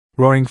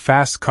roaring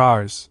fast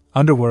cars,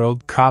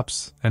 underworld,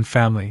 cops, and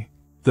family.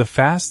 The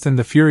Fast and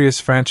the Furious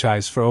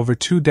franchise for over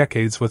 2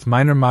 decades with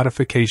minor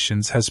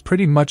modifications has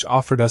pretty much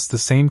offered us the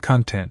same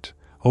content,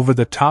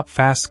 over-the-top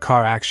fast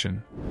car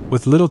action,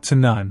 with little to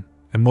none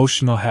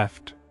emotional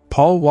heft.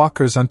 Paul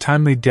Walker's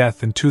untimely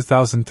death in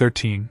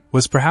 2013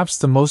 was perhaps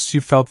the most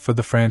you felt for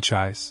the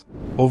franchise.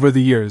 Over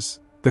the years,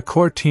 the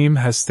core team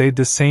has stayed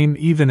the same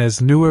even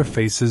as newer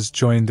faces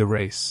joined the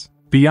race.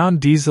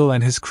 Beyond Diesel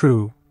and his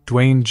crew,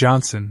 Dwayne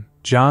Johnson,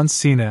 John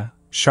Cena,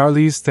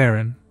 Charlize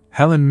Theron,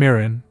 Helen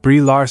Mirren,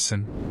 Brie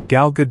Larson,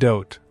 Gal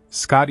Gadot,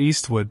 Scott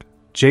Eastwood,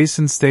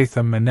 Jason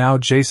Statham and now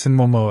Jason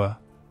Momoa,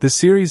 the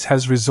series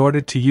has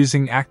resorted to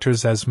using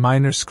actors as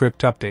minor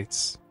script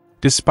updates.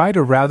 Despite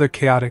a rather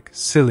chaotic,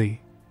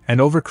 silly,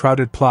 and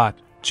overcrowded plot,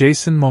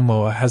 Jason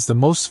Momoa has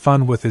the most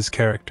fun with his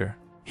character.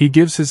 He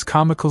gives his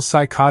comical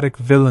psychotic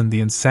villain the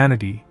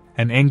insanity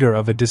and anger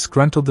of a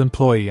disgruntled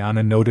employee on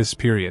a notice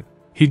period.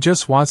 He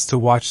just wants to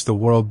watch the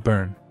world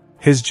burn.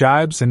 His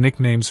jibes and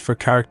nicknames for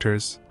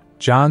characters,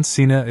 John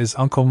Cena is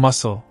Uncle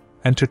Muscle,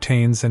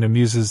 entertains and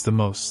amuses the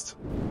most.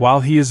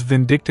 While he is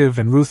vindictive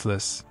and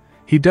ruthless,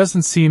 he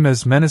doesn't seem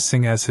as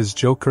menacing as his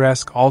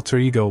Joker-esque alter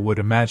ego would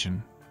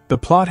imagine. The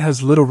plot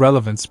has little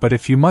relevance, but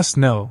if you must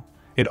know,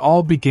 it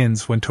all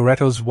begins when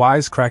Toretto's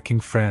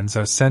wisecracking friends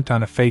are sent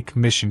on a fake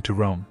mission to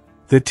Rome.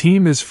 The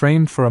team is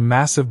framed for a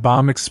massive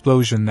bomb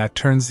explosion that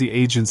turns the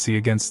agency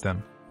against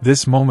them.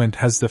 This moment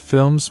has the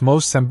film's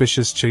most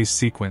ambitious chase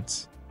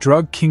sequence.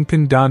 Drug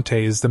kingpin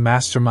Dante is the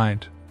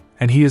mastermind,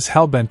 and he is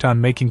hellbent on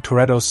making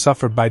Toretto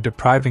suffer by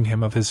depriving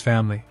him of his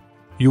family.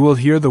 You will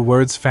hear the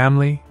words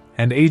family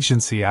and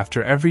agency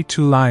after every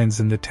 2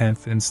 lines in the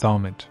 10th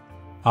installment.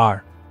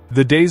 Are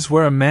the days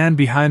where a man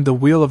behind the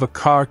wheel of a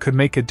car could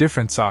make a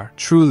difference are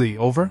truly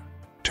over?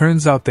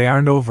 Turns out they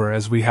aren't over,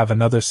 as we have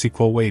another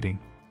sequel waiting.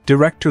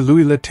 Director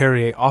Louis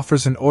Leterrier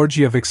offers an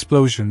orgy of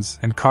explosions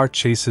and car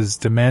chases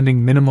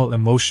demanding minimal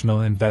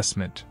emotional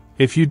investment.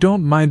 If you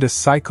don't mind a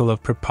cycle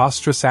of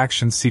preposterous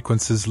action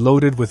sequences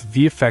loaded with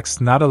VFX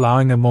not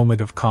allowing a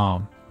moment of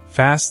calm,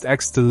 Fast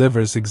X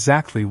delivers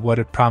exactly what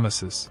it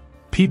promises.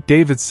 Pete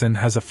Davidson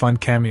has a fun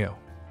cameo.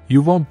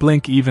 You won't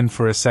blink even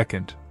for a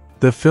second.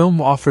 The film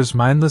offers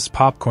mindless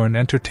popcorn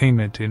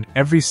entertainment in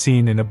every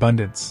scene in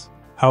abundance.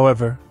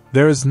 However,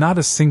 there is not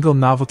a single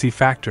novelty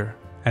factor,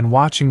 and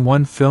watching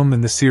one film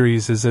in the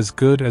series is as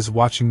good as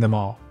watching them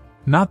all.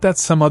 Not that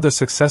some other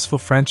successful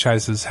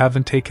franchises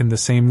haven't taken the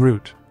same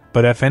route,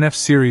 but FNF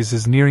series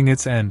is nearing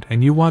its end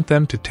and you want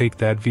them to take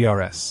that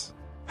VRS.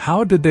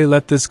 How did they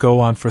let this go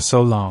on for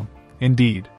so long? Indeed,